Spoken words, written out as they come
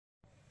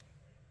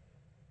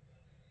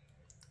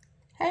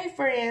Hey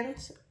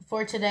friends,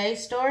 for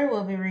today's story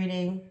we'll be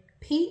reading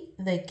Pete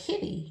the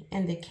Kitty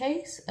and the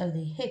Case of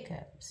the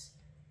Hiccups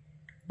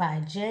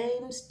by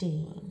James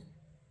Dean.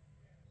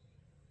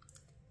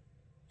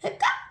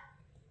 Hiccup!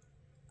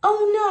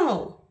 Oh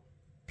no,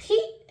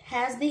 Pete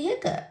has the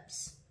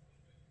hiccups.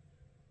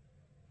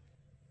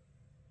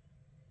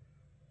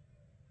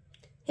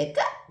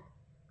 Hiccup!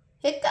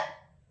 Hiccup!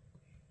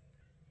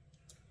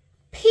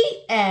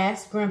 Pete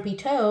asked Grumpy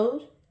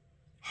Toad,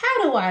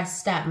 "How do I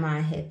stop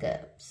my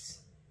hiccups?"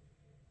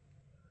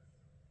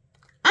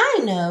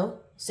 "I know,"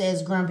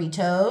 says Grumpy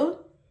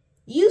Toad.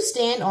 "You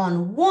stand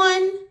on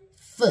one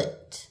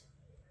foot."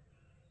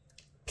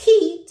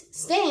 Pete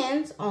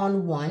stands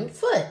on one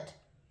foot.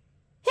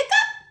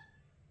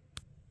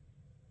 Hiccup!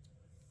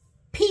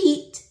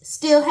 Pete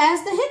still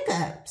has the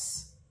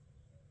hiccups.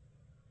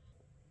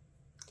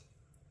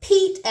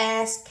 Pete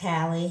asked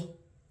Callie,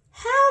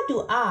 "How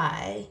do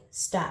I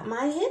stop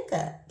my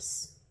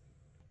hiccups?"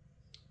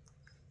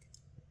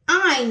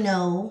 "I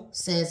know,"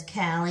 says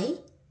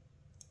Callie.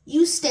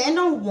 "You stand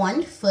on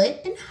one foot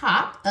and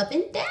hop up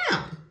and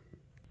down."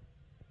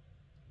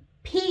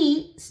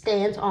 Pete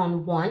stands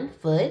on one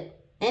foot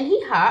and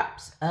he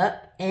hops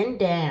up and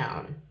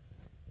down.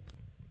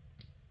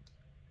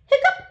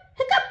 Hiccup,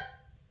 hiccup.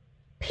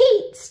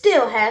 Pete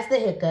still has the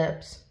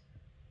hiccups.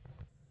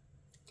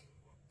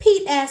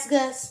 Pete asks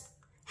Gus,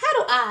 "How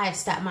do I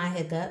stop my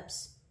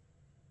hiccups?"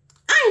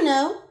 "I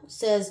know,"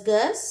 says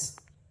Gus.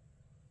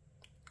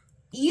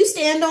 "You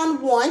stand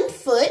on one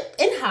foot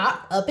and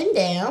hop up and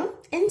down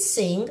and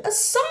sing a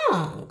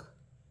song."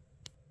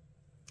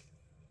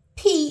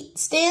 Pete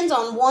stands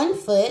on one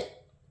foot.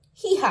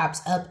 He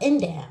hops up and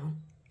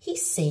down. He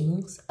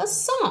sings a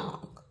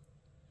song.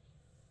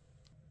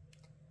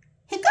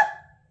 Hiccup,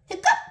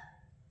 hiccup,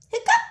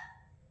 hiccup.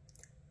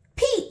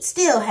 Pete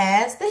still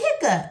has the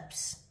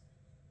hiccups.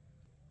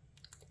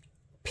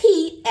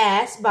 Pete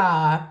asks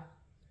Bob,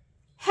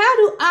 "How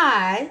do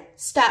I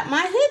stop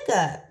my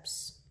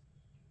hiccups?"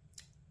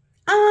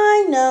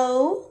 "I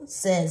know,"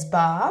 says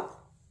Bob.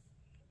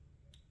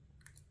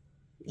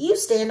 "You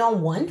stand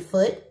on one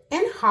foot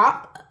and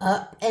hop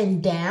up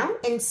and down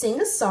and sing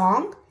a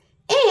song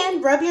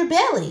and rub your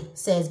belly,"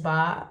 says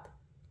Bob.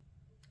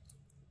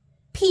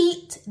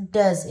 Pete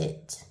does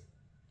it.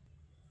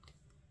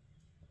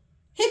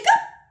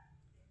 Hiccup!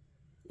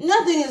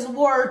 Nothing is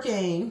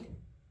working.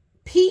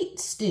 Pete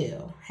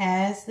still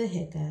has the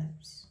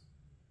hiccups.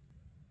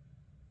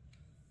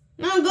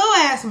 "Now go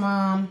ask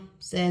Mom,"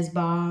 says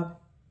Bob.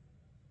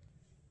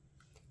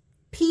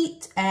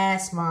 Pete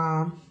asks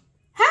Mom,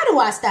 "How do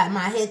I stop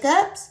my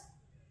hiccups?"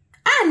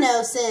 "I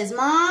know," says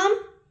Mom.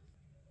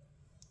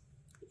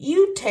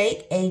 You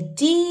take a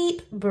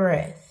deep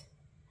breath.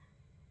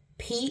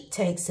 Pete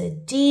takes a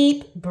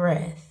deep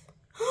breath.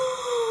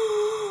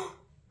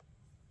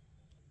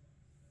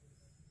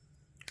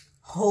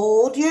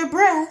 Hold your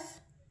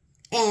breath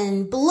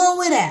and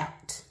blow it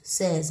out,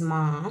 says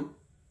Mom.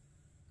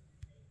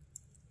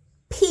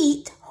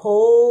 Pete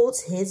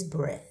holds his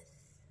breath.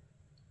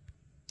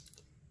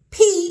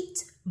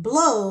 Pete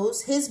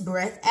blows his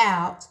breath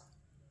out.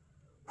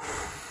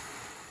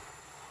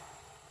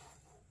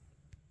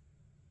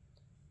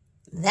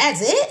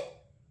 "That's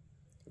it?"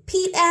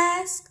 Pete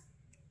asks.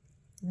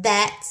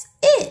 "That's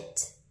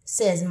it,"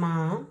 says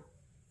Mom.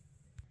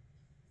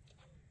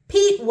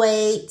 Pete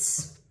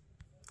waits.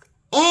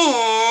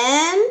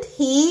 And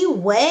he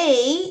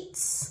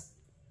waits.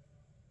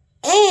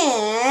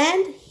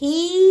 And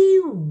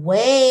he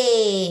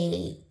waits.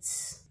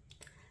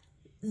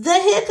 The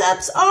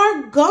hiccups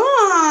are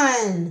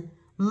gone.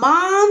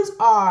 Moms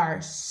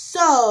are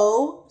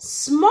so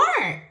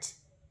smart.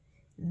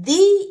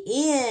 The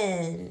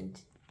end.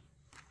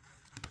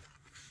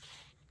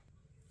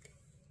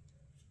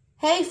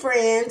 Hey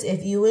friends,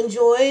 if you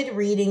enjoyed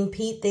reading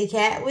Pete the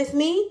Cat with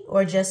me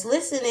or just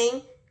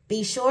listening,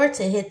 be sure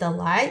to hit the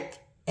like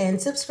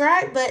and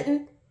subscribe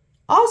button.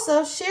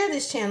 Also, share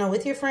this channel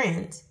with your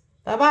friends.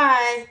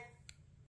 Bye-bye.